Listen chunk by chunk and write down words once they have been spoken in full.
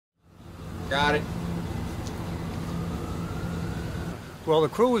Got it. Well, the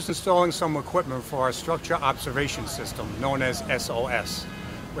crew is installing some equipment for our structure observation system, known as SOS.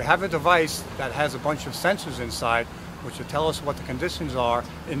 We have a device that has a bunch of sensors inside, which will tell us what the conditions are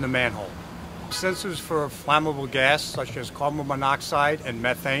in the manhole. Sensors for flammable gas, such as carbon monoxide and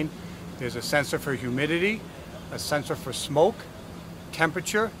methane. There's a sensor for humidity, a sensor for smoke,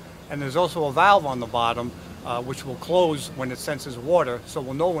 temperature, and there's also a valve on the bottom which will close when it senses water, so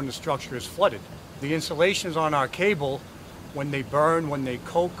we'll know when the structure is flooded. The insulations on our cable, when they burn, when they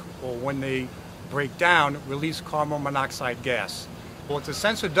coke, or when they break down, release carbon monoxide gas. What the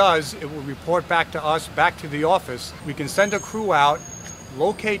sensor does, it will report back to us, back to the office. We can send a crew out,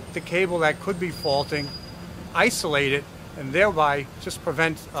 locate the cable that could be faulting, isolate it, and thereby just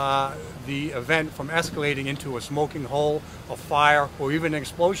prevent the event from escalating into a smoking hole, a fire, or even an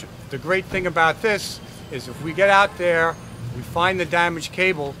explosion. The great thing about this is if we get out there, we find the damaged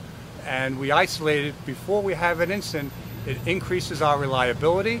cable, and we isolate it before we have an incident, it increases our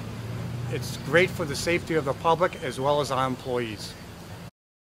reliability. It's great for the safety of the public as well as our employees.